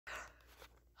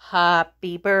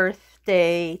Happy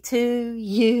birthday to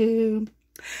you.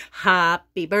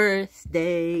 Happy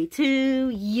birthday to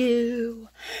you.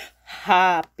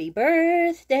 Happy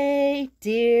birthday,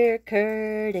 dear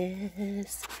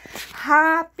Curtis.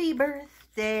 Happy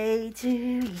birthday to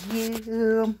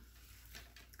you.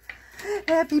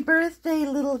 Happy birthday,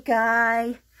 little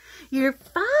guy. You're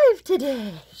 5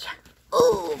 today.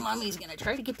 Oh, Mommy's gonna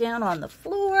try to get down on the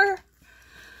floor.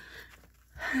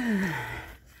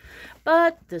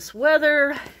 But this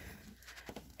weather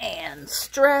and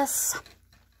stress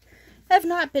have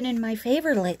not been in my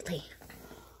favor lately.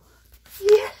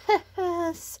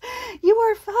 Yes, you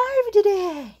are 5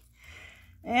 today.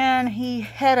 And he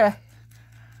had a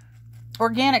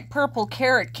organic purple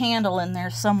carrot candle in there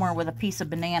somewhere with a piece of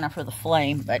banana for the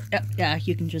flame. But yeah,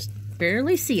 you can just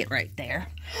barely see it right there.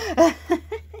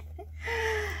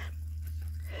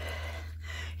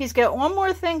 He's got one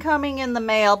more thing coming in the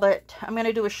mail, but I'm going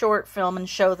to do a short film and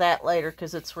show that later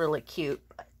because it's really cute.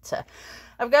 But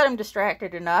I've got him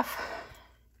distracted enough.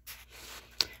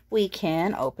 We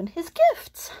can open his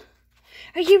gifts.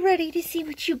 Are you ready to see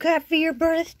what you got for your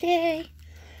birthday?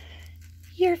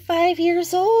 You're 5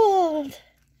 years old.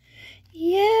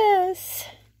 Yes.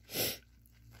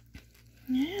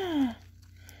 Yeah.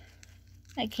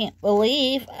 I can't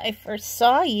believe I first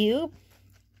saw you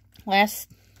last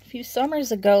few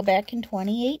summers ago back in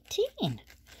 2018.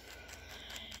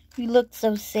 You looked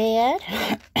so sad.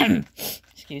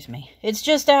 Excuse me. It's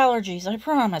just allergies, I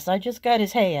promise. I just got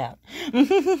his hay out.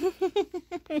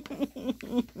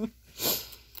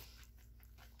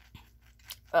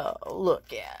 Oh,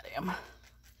 look at him.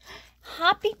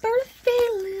 Happy birthday,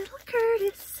 little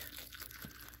Curtis.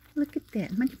 Look at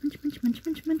that. Munch, munch, munch, munch,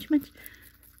 munch, munch, munch.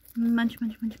 Munch,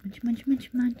 munch, munch, munch, munch, munch,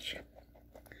 munch.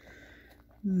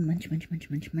 Munch, munch, munch,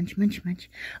 munch, munch, munch, munch.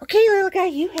 Okay, little guy,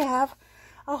 you have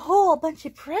a whole bunch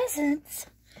of presents.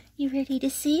 You ready to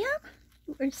see them?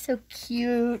 You are so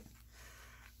cute.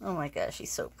 Oh my gosh,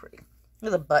 he's so pretty.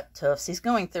 Look at the butt tufts. He's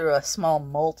going through a small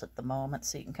molt at the moment,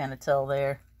 so you can kind of tell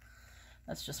there.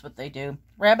 That's just what they do.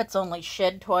 Rabbits only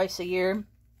shed twice a year.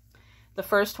 The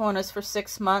first one is for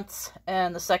 6 months,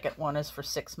 and the second one is for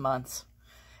 6 months.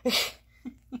 Is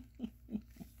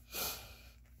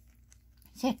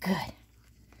that good?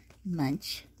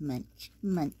 Munch, munch,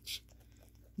 munch.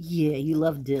 Yeah, you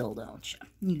love dill, don't you?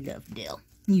 You love dill.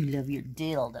 You love your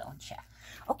dill, don't you?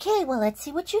 Okay, well, let's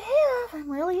see what you have.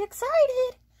 I'm really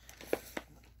excited.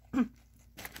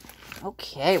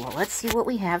 Okay, well, let's see what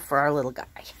we have for our little guy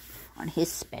on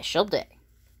his special day.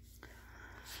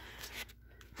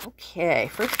 Okay,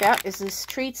 first out is this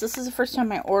treats. This is the first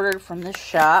time I ordered from this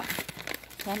shop.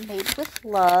 Handmade with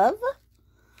love.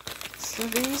 So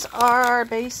these are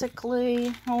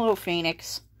basically, hello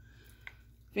Phoenix.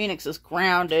 Phoenix is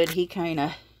grounded. He kind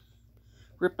of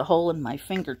ripped a hole in my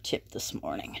fingertip this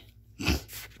morning.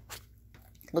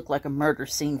 Looked like a murder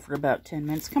scene for about 10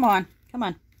 minutes. Come on, come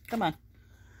on, come on.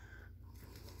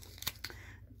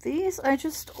 These I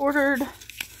just ordered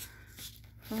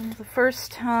for the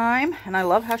first time, and I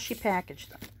love how she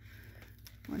packaged them.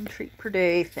 1 treat per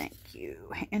day, thank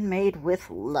you. Handmade with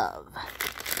love.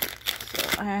 So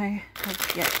I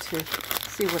have yet to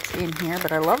see what's in here,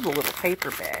 but I love the little paper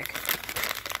bag.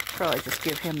 Probably just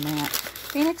give him that.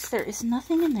 Phoenix, there is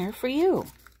nothing in there for you.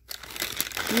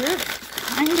 You're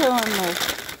kind of on the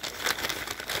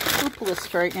poop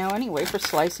list right now anyway for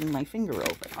slicing my finger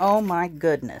open. Oh my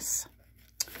goodness.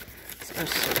 These are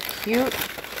so cute.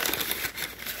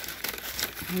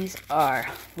 These are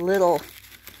little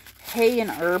hay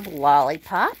and herb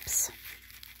lollipops.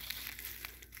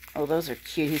 Oh, those are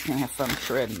cute. He's going to have fun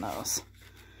shredding those.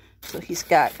 So he's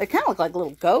got, they kind of look like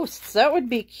little ghosts. That would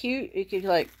be cute. You could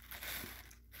like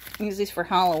use these for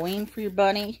Halloween for your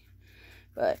bunny.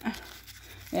 But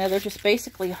yeah, they're just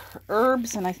basically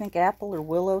herbs and I think apple or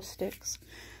willow sticks.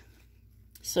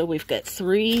 So we've got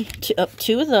 2 of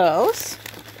those.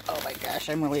 Oh my gosh,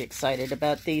 I'm really excited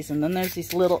about these. And then there's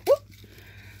these little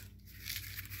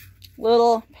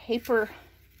paper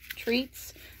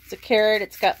treats. It's a carrot.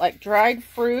 It's got like dried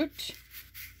fruit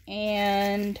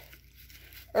and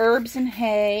herbs and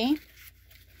hay.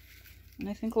 And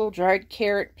I think little dried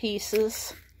carrot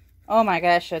pieces. Oh my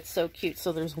gosh, that's so cute.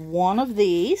 So there's 1 of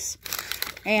these.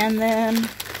 And then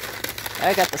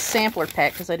I got the sampler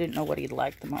pack because I didn't know what he'd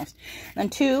like the most. And then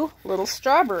 2 little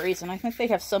strawberries. And I think they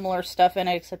have similar stuff in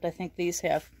it, except I think these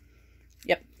have,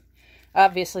 yep,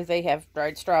 obviously they have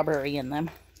dried strawberry in them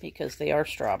because they are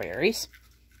strawberries.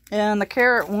 And the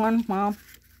carrot one, well,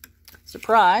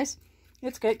 surprise,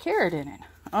 it's got carrot in it.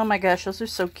 Oh my gosh, those are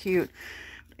so cute.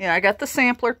 Yeah, I got the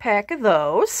sampler pack of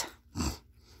those.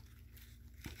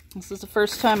 This is the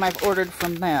first time I've ordered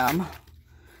from them.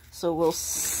 So we'll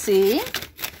see.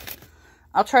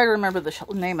 I'll try to remember the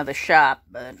name of the shop,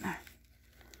 but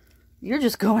you're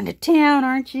just going to town,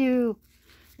 aren't you?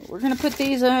 We're going to put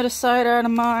these out of sight, out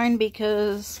of mind,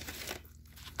 because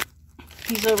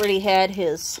he's already had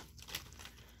his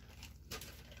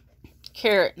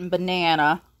carrot and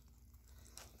banana,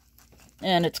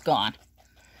 and it's gone.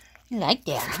 You like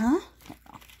that, huh?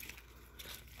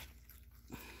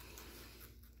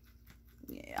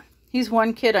 Yeah. He's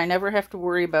one kid I never have to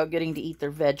worry about getting to eat their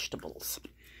vegetables.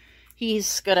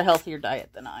 He's got a healthier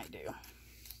diet than I do.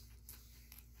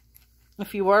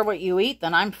 If you are what you eat,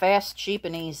 then I'm fast, cheap,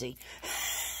 and easy.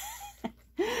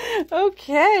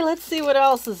 Okay, let's see what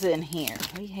else is in here.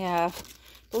 We have,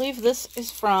 I believe this is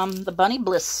from the Bunny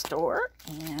Bliss store.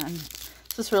 And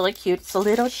this is really cute. It's a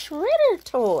little shredder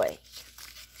toy.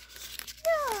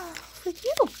 Yeah, for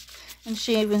you. And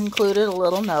she even included a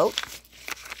little note.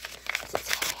 It says,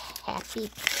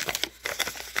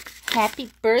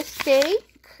 happy birthday,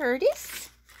 Curtis.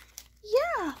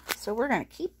 Yeah, so we're going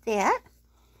to keep that.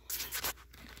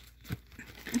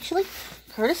 Actually,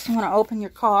 Curtis, you want to open your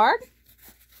card?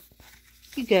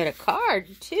 You got a card,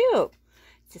 too.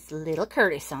 It's just little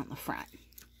Curtis on the front.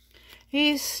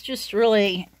 He's just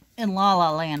really in La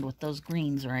La Land with those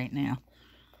greens right now.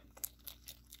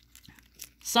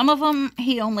 Some of them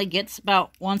he only gets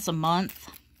about once a month.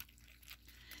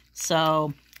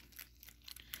 So,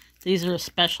 these are a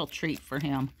special treat for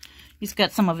him. He's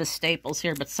got some of his staples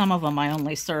here, but some of them I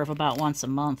only serve about once a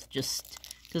month, just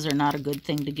because they're not a good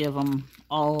thing to give him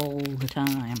all the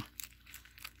time.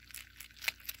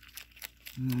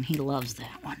 He loves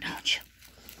that one, don't you?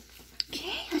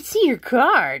 Okay, let's see your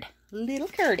card. Little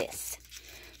Curtis.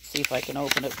 See if I can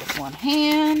open it with one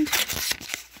hand.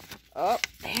 Oh,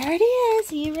 there it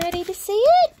is. Are you ready to see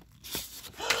it?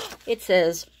 It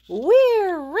says,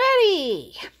 we're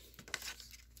ready.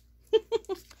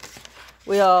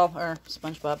 We all are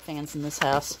SpongeBob fans in this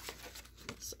house.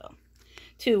 So,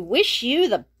 to wish you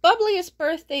the bubbliest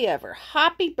birthday ever.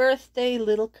 Happy birthday,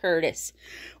 little Curtis.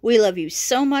 We love you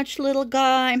so much, little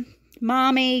guy.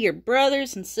 Mommy, your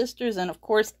brothers and sisters, and of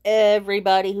course,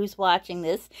 everybody who's watching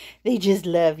this. They just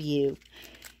love you.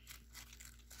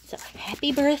 So,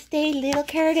 happy birthday, little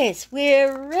Curtis.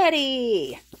 We're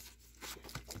ready.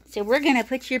 So, we're going to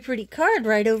put your pretty card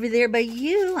right over there by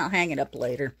you. I'll hang it up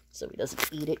later so he doesn't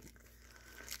eat it.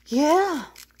 Yeah.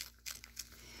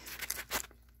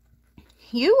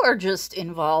 You are just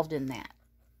involved in that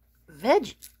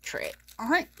veggie tray,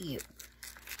 aren't you?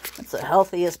 That's the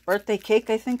healthiest birthday cake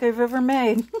I think I've ever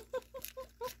made.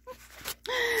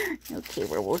 Okay,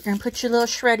 well, we're going to put your little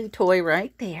shreddy toy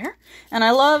right there. And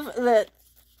I love that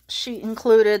she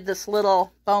included this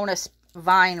little bonus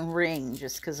vine ring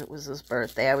just because it was his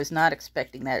birthday. I was not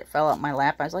expecting that. It fell out my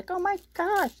lap. I was like, oh my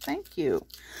gosh, thank you.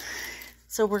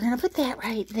 So we're going to put that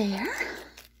right there.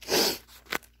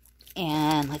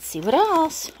 And let's see what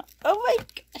else. Oh my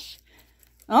gosh.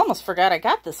 I almost forgot I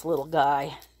got this little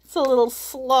guy. It's a little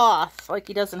sloth. Like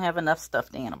he doesn't have enough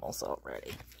stuffed animals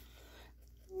already.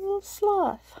 A little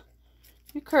sloth.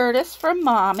 Curtis from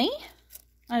Mommy.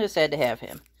 I just had to have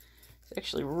him. It's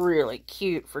actually really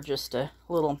cute for just a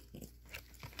little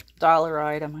dollar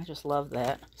item. I just love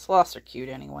that. Sloths are cute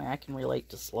anyway. I can relate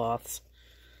to sloths.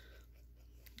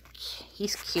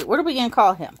 He's cute. What are we going to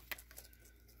call him?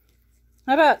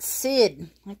 How about Sid?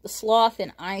 Like the sloth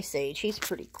in Ice Age. He's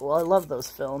pretty cool. I love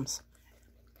those films.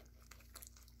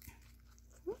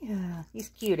 Yeah, he's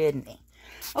cute, isn't he?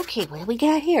 Okay, what do we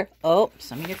got here? Oh,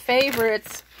 some of your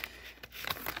favorites.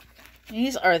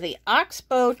 These are the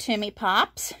Oxbow Timmy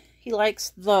Pops. He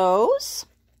likes those.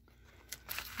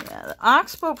 Yeah, the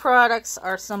Oxbow products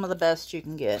are some of the best you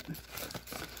can get.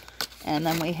 And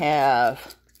then we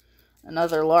have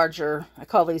another larger, I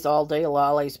call these all-day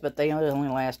lollies, but they only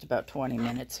last about 20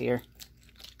 minutes here.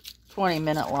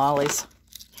 20-minute lollies.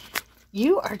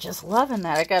 You are just loving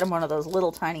that. I got him one of those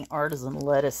little tiny artisan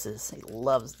lettuces. He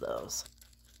loves those.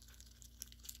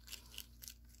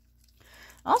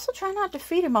 Also try not to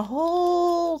feed him a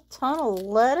whole ton of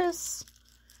lettuce.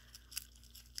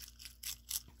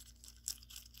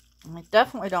 I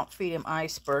definitely don't feed him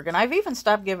iceberg. And I've even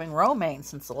stopped giving romaine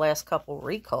since the last couple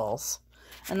recalls.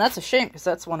 And that's a shame because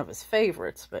that's one of his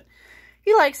favorites. But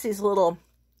he likes these little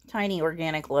tiny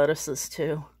organic lettuces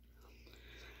too.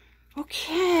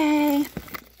 Okay.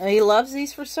 He loves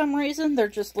these for some reason. They're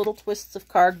just little twists of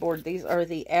cardboard. These are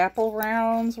the Apple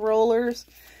Rounds rollers.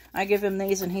 I give him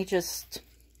these and he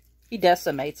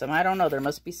decimates them. I don't know. There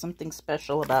must be something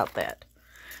special about that.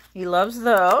 He loves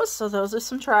those. So those are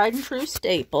some tried and true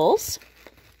staples.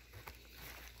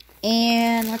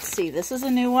 And let's see. This is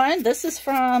a new one. This is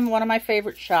from one of my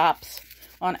favorite shops,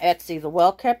 on Etsy, the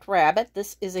Well-Kept Rabbit.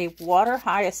 This is a water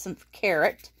hyacinth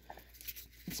carrot.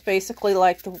 It's basically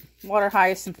like the water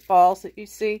hyacinth balls that you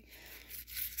see,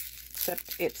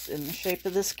 except it's in the shape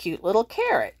of this cute little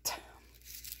carrot.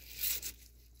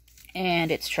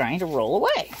 And it's trying to roll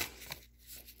away.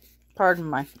 Pardon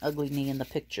my ugly knee in the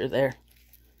picture there.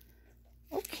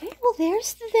 Okay, well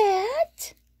there's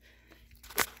that.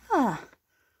 Ah,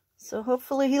 so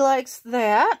hopefully he likes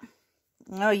that.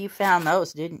 Oh, you found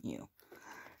those, didn't you?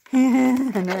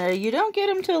 No, you don't get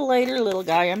them till later, little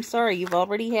guy. I'm sorry, you've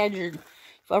already had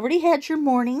your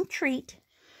morning treat.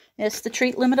 Yes, the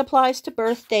treat limit applies to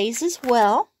birthdays as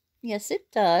well. Yes, it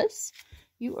does.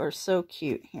 You are so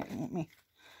cute. Here, let me.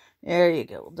 There you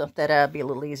go. We'll dump that out. Be a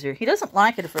little easier. He doesn't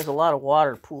like it if there's a lot of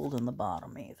water pooled in the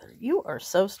bottom either. You are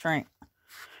so strange.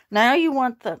 Now you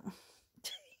want the...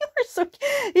 You are so...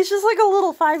 He's just like a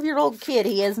little 5-year-old kid.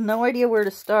 He has no idea where to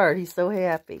start. He's so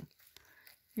happy.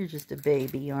 You're just a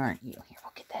baby, aren't you? Here,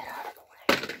 we'll get that out of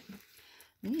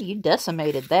the way. You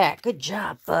decimated that. Good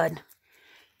job, bud.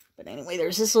 But anyway,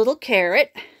 there's this little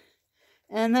carrot.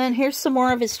 And then here's some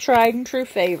more of his tried and true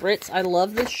favorites. I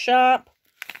love this shop.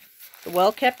 The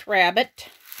Well-Kept Rabbit.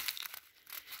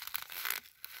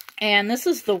 And this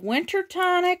is the winter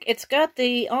tonic. It's got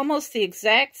almost the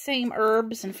exact same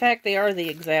herbs. In fact, they are the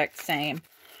exact same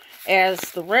as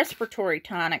the respiratory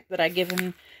tonic that I give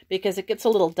him because it gets a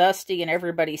little dusty and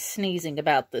everybody's sneezing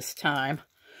about this time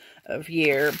of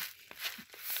year.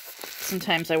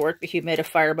 Sometimes I work the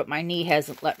humidifier, but my knee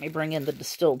hasn't let me bring in the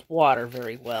distilled water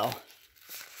very well.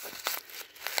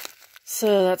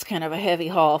 So that's kind of a heavy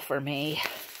haul for me.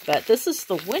 But this is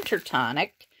the winter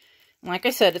tonic. Like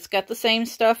I said, it's got the same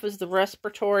stuff as the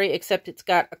respiratory, except it's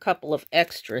got a couple of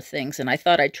extra things. And I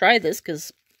thought I'd try this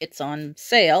because it's on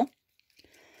sale.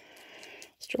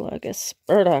 Astragalus,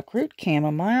 burdock root,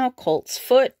 chamomile, colt's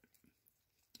foot,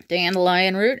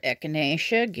 dandelion root,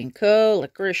 echinacea, ginkgo,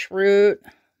 licorice root,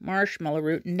 marshmallow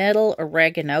root, nettle,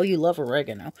 oregano. You love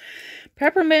oregano.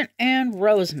 Peppermint, and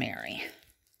rosemary.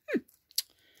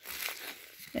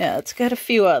 Yeah, it's got a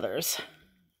few others.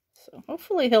 So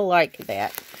hopefully he'll like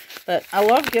that. But I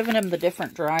love giving him the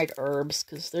different dried herbs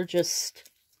because they're just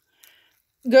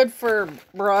good for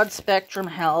broad spectrum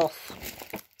health.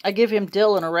 I give him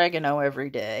dill and oregano every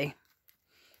day.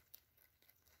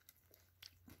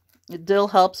 The dill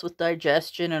helps with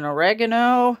digestion, and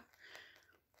oregano,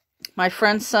 my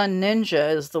friend's son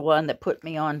Ninja is the one that put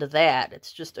me onto that.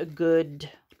 It's just a good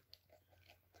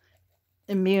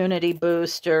immunity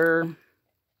booster.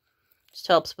 Just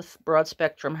helps with broad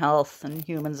spectrum health in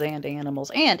humans and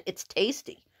animals. And it's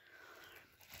tasty.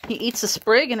 He eats a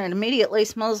sprig and it immediately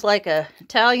smells like an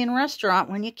Italian restaurant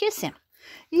when you kiss him.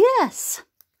 Yes.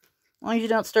 As long as you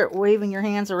don't start waving your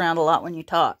hands around a lot when you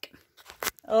talk.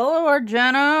 Hello,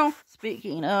 Argento.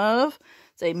 Speaking of,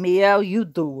 say meow, you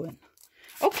doing?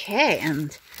 Okay,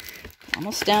 and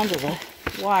almost down to the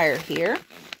wire here.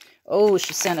 Oh,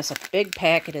 she sent us a big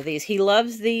packet of these. He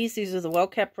loves these. These are the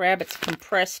Well-Kept Rabbit's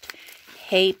compressed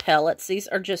hay pellets. These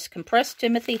are just compressed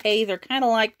Timothy hay. They're kind of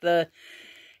like the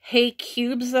hay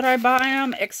cubes that I buy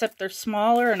them, except they're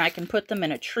smaller, and I can put them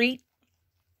in a treat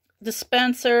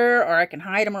dispenser, or I can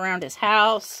hide them around his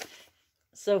house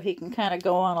so he can kind of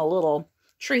go on a little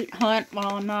treat hunt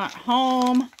while I'm not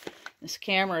home. This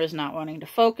camera is not wanting to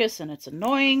focus, and it's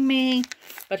annoying me,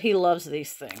 but he loves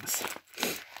these things.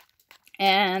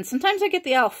 And sometimes I get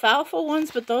the alfalfa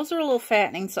ones, but those are a little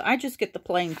fattening, so I just get the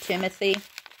plain Timothy,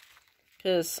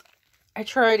 because I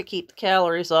try to keep the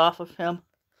calories off of him.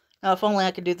 Now, if only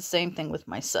I could do the same thing with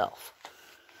myself.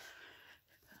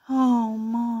 Oh,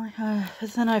 my.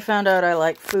 But then I found out I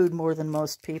like food more than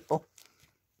most people.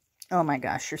 Oh, my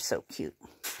gosh, you're so cute.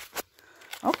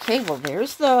 Okay, well,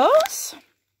 there's those.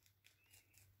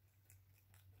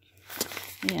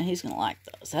 Yeah, he's going to like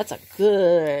those. That's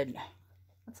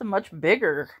a much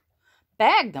bigger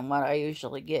bag than what I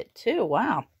usually get, too.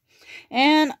 Wow.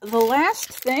 And the last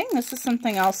thing, this is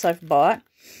something else I've bought.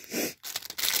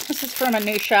 This is from a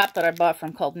new shop that I bought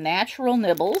from called Natural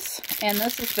Nibbles. And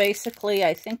this is basically,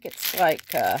 I think it's like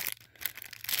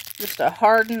just a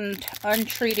hardened,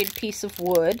 untreated piece of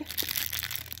wood.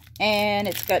 And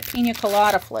it's got pina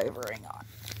colada flavoring on.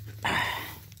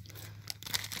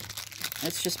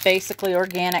 It's just basically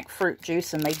organic fruit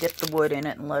juice, and they dip the wood in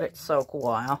it and let it soak a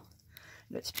while.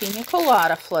 It's pina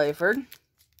colada flavored.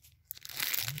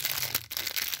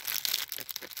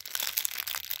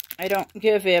 I don't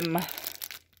give him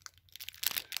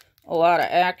a lot of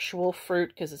actual fruit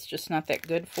because it's just not that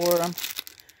good for him.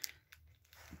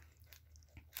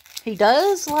 He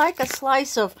does like a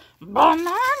slice of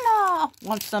banana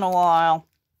once in a while.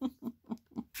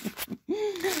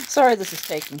 Sorry this is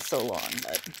taking so long,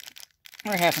 but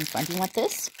we're having fun. Do you want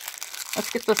this?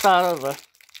 Let's get this out of the...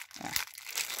 Yeah.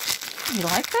 You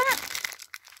like that?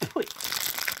 Yeah.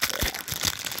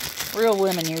 Real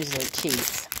women use their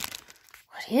teeth.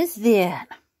 What is that?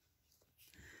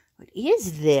 What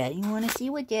is that? You want to see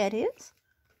what that is?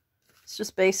 It's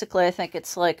just basically, I think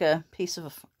it's like a piece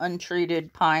of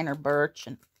untreated pine or birch,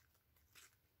 and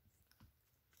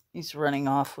he's running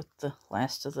off with the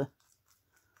last of the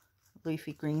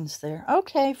leafy greens there.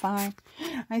 Okay, fine.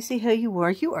 I see how you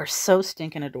are. You are so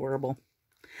stinking adorable.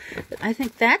 But I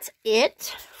think that's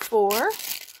it for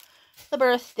the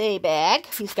birthday bag.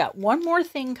 He's got one more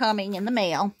thing coming in the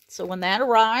mail. So when that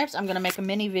arrives, I'm going to make a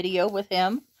mini video with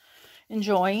him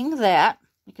enjoying that,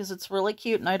 because it's really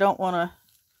cute and I don't want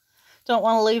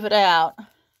to leave it out.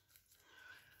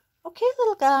 Okay,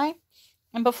 little guy.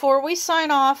 And before we sign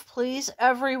off, please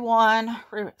everyone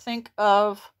think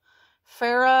of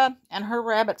Farrah and her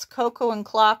rabbits Coco and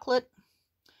Clocklet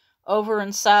over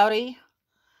in Saudi,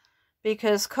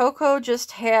 because Coco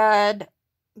just had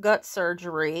gut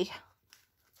surgery.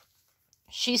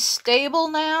 She's stable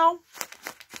now.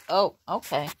 Oh,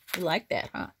 okay. You like that,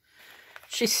 huh?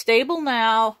 She's stable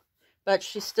now, but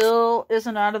she still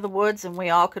isn't out of the woods, and we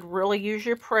all could really use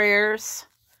your prayers.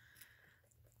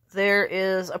 There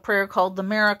is a prayer called the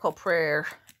Miracle Prayer,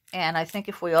 and I think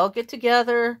if we all get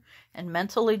together and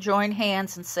mentally join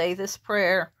hands and say this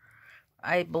prayer,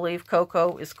 I believe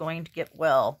Coco is going to get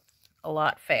well a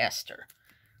lot faster.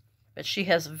 But she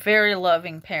has very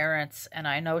loving parents, and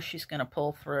I know she's going to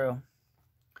pull through.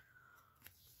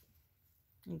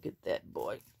 Look at that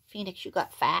boy. Phoenix, you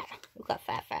got fat. You got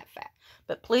fat, fat, fat.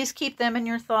 But please keep them in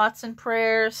your thoughts and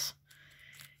prayers.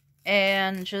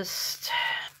 And just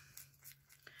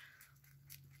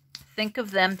think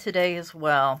of them today as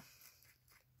well.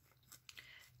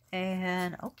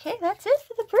 And, okay, that's it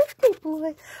for the birthday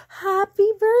boy.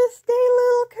 Happy birthday,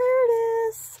 little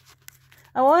Curtis.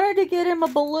 I wanted to get him a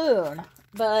balloon,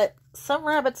 but some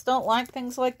rabbits don't like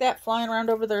things like that flying around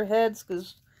over their heads,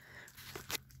 because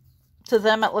to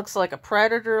them it looks like a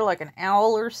predator, like an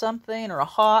owl or something, or a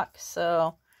hawk.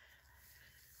 So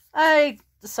I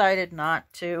decided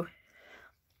not to.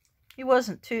 He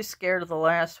wasn't too scared of the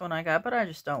last one I got, but I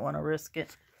just don't want to risk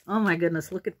it. Oh my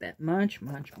goodness, look at that. Munch,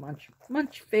 munch, munch,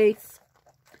 munch face.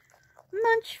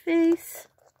 Munch face.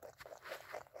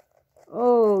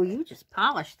 Oh, you just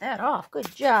polished that off.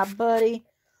 Good job, buddy.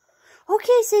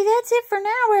 Okay, so that's it for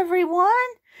now, everyone.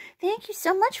 Thank you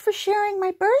so much for sharing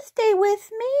my birthday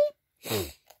with me.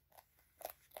 I'm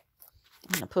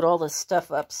going to put all this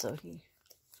stuff up so he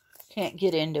can't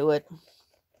get into it.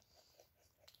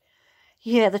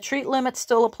 Yeah, the treat limit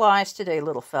still applies today,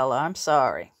 little fella. I'm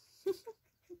sorry.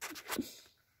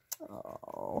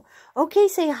 Oh, okay,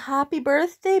 say happy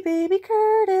birthday, baby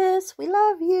Curtis. We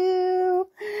love you.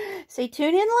 Say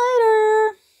tune in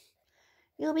later.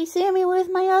 You'll be seeing me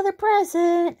with my other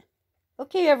present.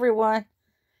 Okay, everyone.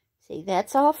 Say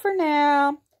that's all for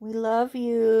now. We love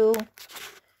you.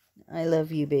 I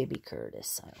love you, baby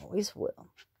Curtis. I always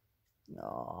will.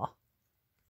 Aw.